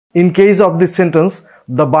In case of this sentence,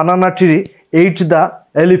 the banana tree ate the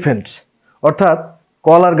elephant. অর্থাৎ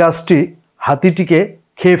কলার গাছটি হাতিটিকে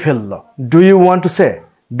খেয়ে ফেলল. Do you want to say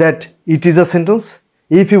that it is a sentence?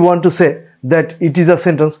 If you want to say that it is a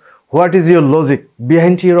sentence, what is your logic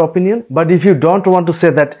behind your opinion? But if you don't want to say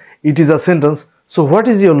that it is a sentence, so what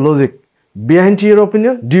is your logic behind your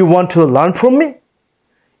opinion? Do you want to learn from me?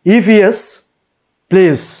 If yes,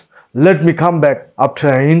 please let me come back after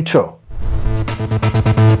an intro.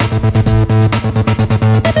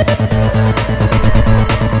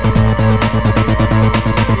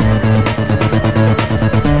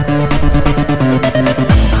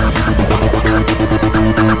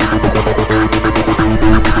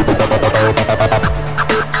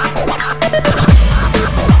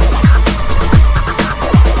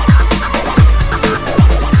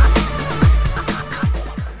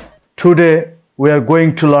 Today we are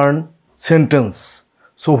going to learn sentence.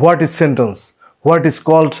 So what is sentence? What is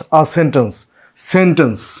called a sentence?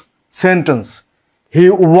 Sentence. He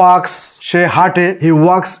walks, she hate. He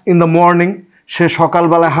walks in the morning, she shokal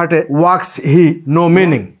bala hate. Walks he, no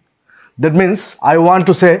meaning. That means I want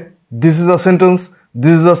to say this is a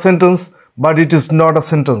sentence, but it is not a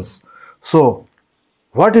sentence. So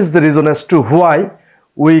what is the reason as to why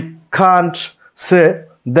we can't say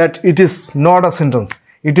that it is not a sentence?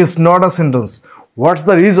 It is not a sentence. What's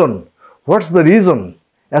the reason? What's the reason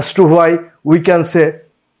as to why we can say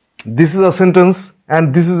this is a sentence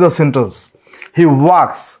and this is a sentence? He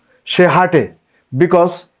walks, she hate.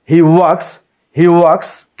 Because he walks,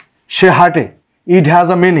 she hate. It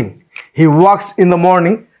has a meaning. He walks in the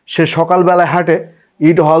morning, she shokal bela hate.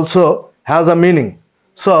 It also has a meaning.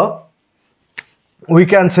 So we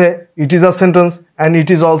can say it is a sentence and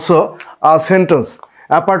it is also a sentence.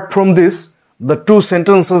 Apart from this, the two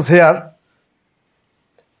sentences here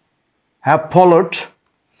have followed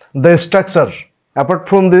the structure. Apart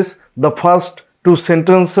from this, the first two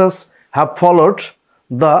sentences have followed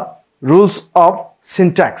the rules of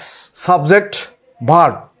syntax. Subject,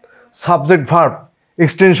 verb,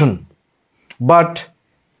 extension. But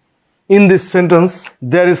in this sentence,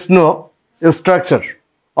 there is no structure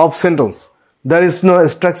of sentence. There is no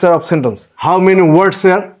structure of sentence. How many words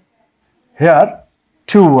here? Here,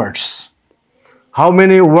 2 words. How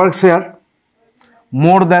many words here?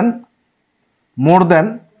 More than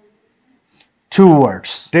 2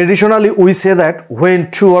 words. Traditionally, we say that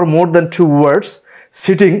when 2 or more than 2 words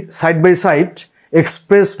sitting side by side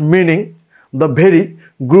express meaning, the very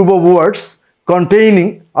group of words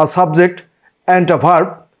containing a subject and a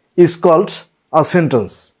verb is called a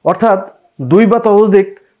sentence. অর্থাৎ দুই বা ততোধিক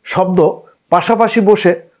শব্দ পাশাপাশি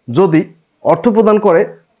বসে যদি অর্থ প্রদান করে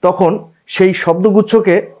তখন সেই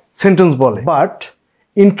শব্দগুচ্ছকে sentence বলে. But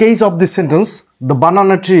in case of this sentence, the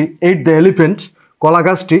banana tree ate the elephant. কলা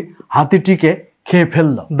গাছটি হাতিটিকে খেয়ে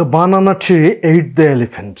ফেলল. The banana tree ate the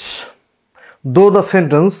elephant. Though the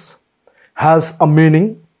sentence has a meaning,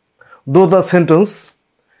 though the sentence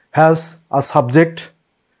has a subject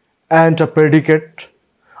and a predicate,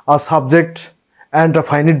 a subject and a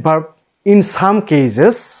finite verb, in some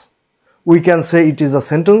cases we can say it is a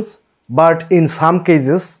sentence, but in some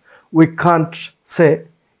cases we can't say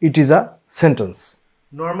it is a sentence.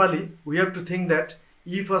 Normally, we have to think that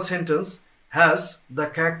if a sentence has the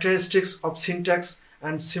characteristics of syntax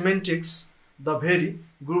and semantics, the very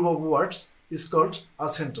group of words is called a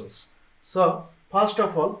sentence. So, first of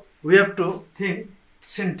all, we have to think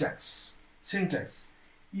syntax.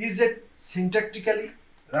 Is it syntactically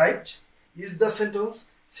right? Is the sentence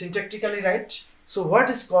syntactically right? So, what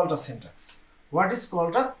is called a syntax? What is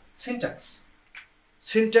called a syntax?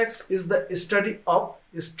 Syntax is the study of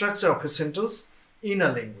structure of a sentence in a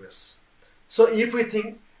language. So if we think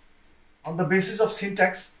on the basis of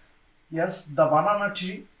syntax, yes, the banana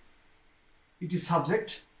tree, it is subject,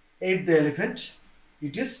 ate the elephant,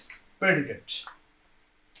 it is predicate.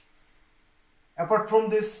 Apart from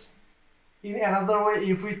this, in another way,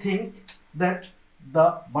 if we think that the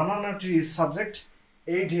banana tree is subject,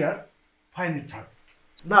 ate here, finite verb.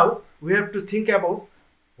 Now we have to think about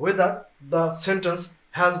whether the sentence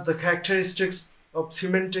has the characteristics of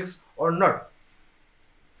semantics or not.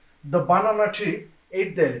 The banana tree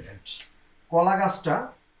ate the elephant.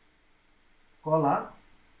 কলা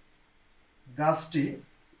গাছটি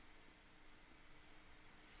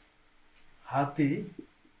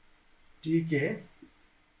হাতিটিকে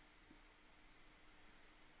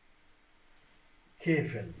খেয়ে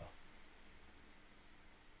ফেলল.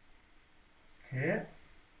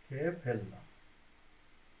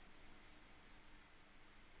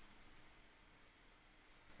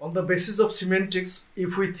 On the basis of semantics,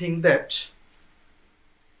 if we think that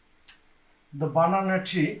the banana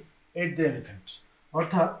tree ate the elephant,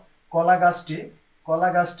 অর্থাৎ কলা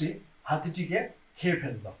গাছটি হাতিটিকে খেয়ে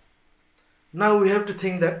ফেলল। Now we have to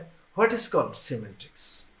think that what is called semantics.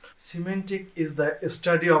 Semantic is the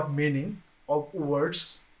study of meaning of words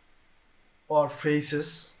or phrases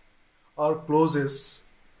or clauses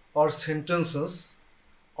or sentences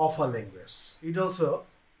of a language. It also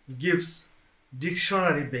gives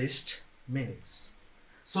dictionary-based meanings.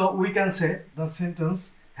 So we can say the sentence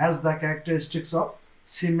has the characteristics of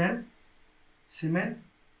semantic.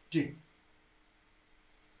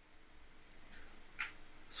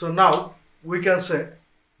 So now we can say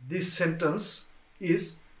this sentence is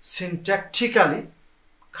syntactically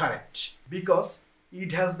correct because it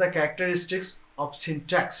has the characteristics of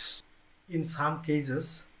syntax. In some cases,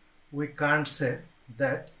 we can't say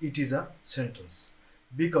that it is a sentence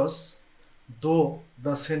because though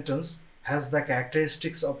the sentence has the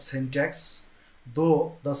characteristics of syntax, though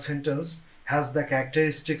the sentence has the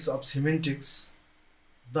characteristics of semantics,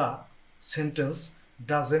 the sentence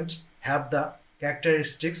doesn't have the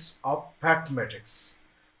characteristics of pragmatics.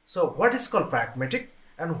 So what is called pragmatic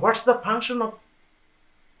and what's the function of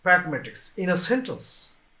pragmatics in a sentence?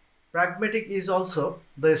 Pragmatic is also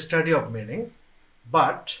the study of meaning,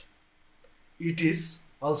 but it is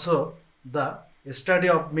also the study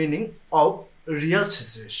of meaning of real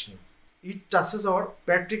situation. It touches our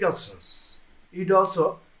practical sense. It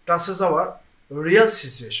also touches our real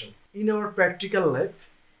situation. In our practical life,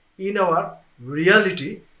 in our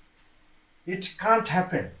reality, it can't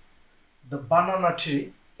happen. The banana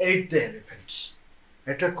tree ate the elephant.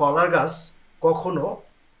 একটা কলার গাছ কখনো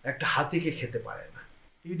একটা হাতিকে খেতে পারে না।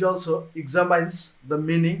 It also examines the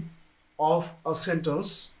meaning of a sentence,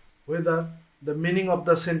 whether the meaning of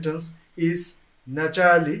the sentence is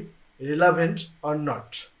naturally relevant or not.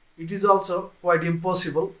 It is also quite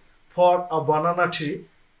impossible for a banana tree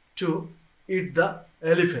to eat the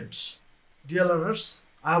elephant. Dear learners,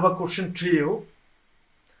 I have a question to you.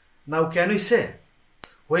 Now can we say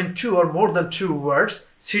when two or more than two words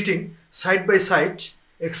sitting side by side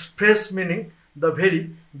express meaning, the very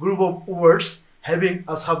group of words having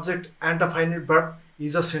a subject and a finite verb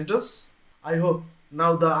is a sentence? I hope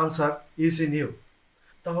now the answer is in you.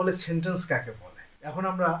 তাহলে sentence কাকে বলে? এখন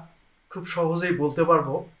আমরা খুব সহজেই বলতে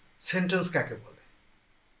পারবো sentence কাকে বলে।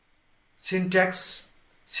 সিনট্যাক্স,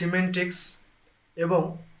 সিমেন্টিক্স এবং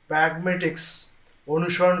প্র্যাগমেটিক্স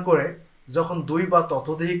অনুসরণ করে যখন দুই বা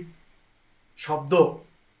ততোধিক শব্দ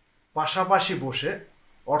পাশাপাশি বসে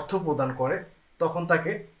অর্থ প্রদান করে তখন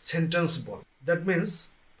তাকে সেন্টেন্স বলে। That means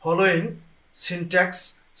following syntax,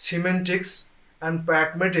 সিমেন্টিক্স and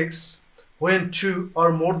pragmatics when two or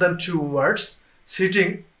more than two words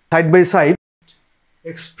sitting side by side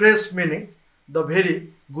express meaning, the very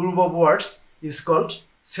group of words is called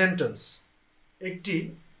sentence. একটি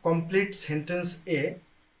কমপ্লিট সেন্টেন্স এ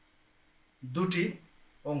দুটি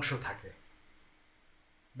অংশ থাকে।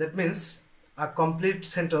 That means a complete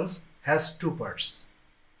sentence has two parts.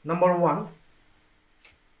 Number one,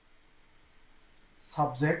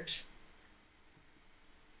 subject,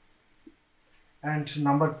 and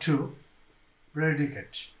number two,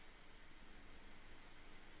 predicate.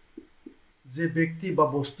 যে ব্যক্তি বা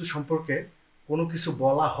বস্তু সম্পর্কে কোনো কিছু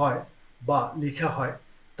বলা হয় বা লেখা হয়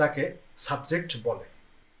তাকে সাবজেক্ট বলে।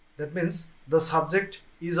 That means the subject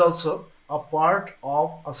is also a part of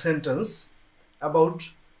a sentence about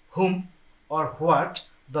whom or what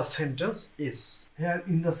the sentence is. Here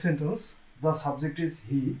in the sentence, the subject is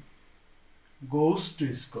he goes to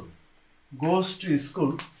school. Goes to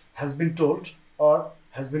school has been told or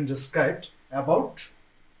has been described about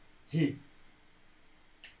he.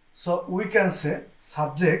 So we can say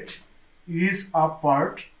subject is a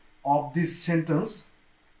part of this sentence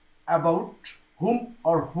about whom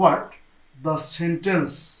or what the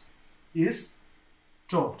sentence is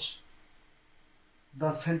told.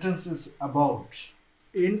 The sentence is about.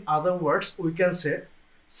 In other words, we can say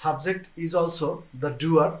subject is also the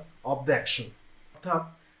doer of the action. অর্থাৎ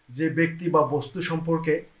যে ব্যক্তি বা বস্তু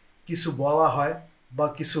সম্পর্কে কিছু বলা হয় বা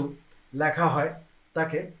কিছু লেখা হয়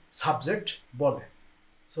তাকে সাবজেক্ট বলে।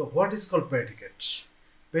 So what is called predicate?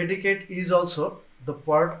 Predicate is also the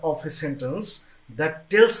part of a sentence that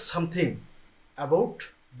tells something about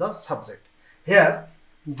the subject. Here,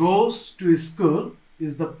 goes to school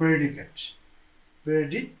is the predicate.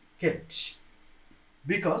 Predicate.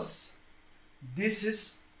 Because this is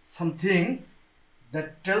something that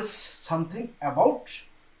tells something about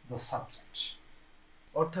the subject.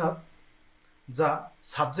 অর্থাৎ যা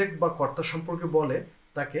subject বা কর্তা সম্পর্কে বলে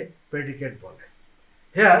তাকে predicate বলে।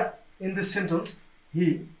 Here in this sentence, he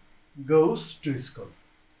goes to school.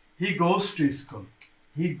 He goes to school.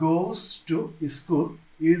 He goes to school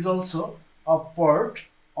is also a part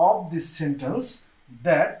of this sentence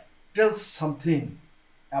that tells something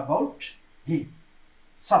about he.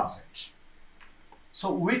 Subject.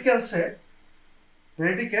 So we can say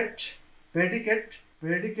predicate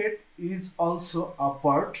is also a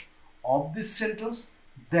part of this sentence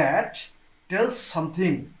that tells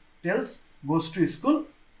something, goes to school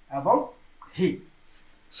about he.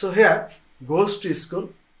 So here goes to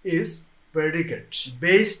school is predicate.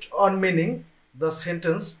 Based on meaning, the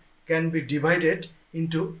sentence can be divided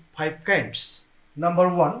into 5 kinds. Number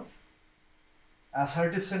 1,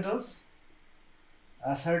 assertive sentence.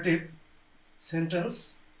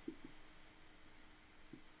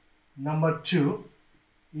 Number 2,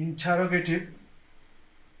 interrogative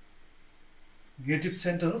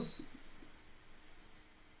sentence.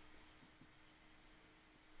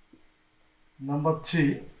 Number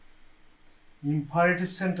 3,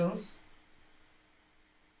 imperative sentence.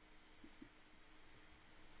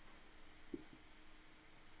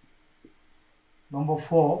 Number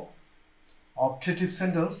 4, optative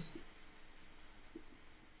sentence.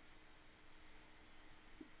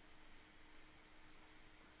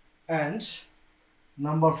 And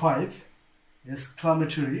number 5,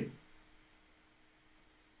 exclamatory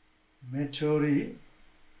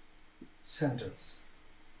sentence.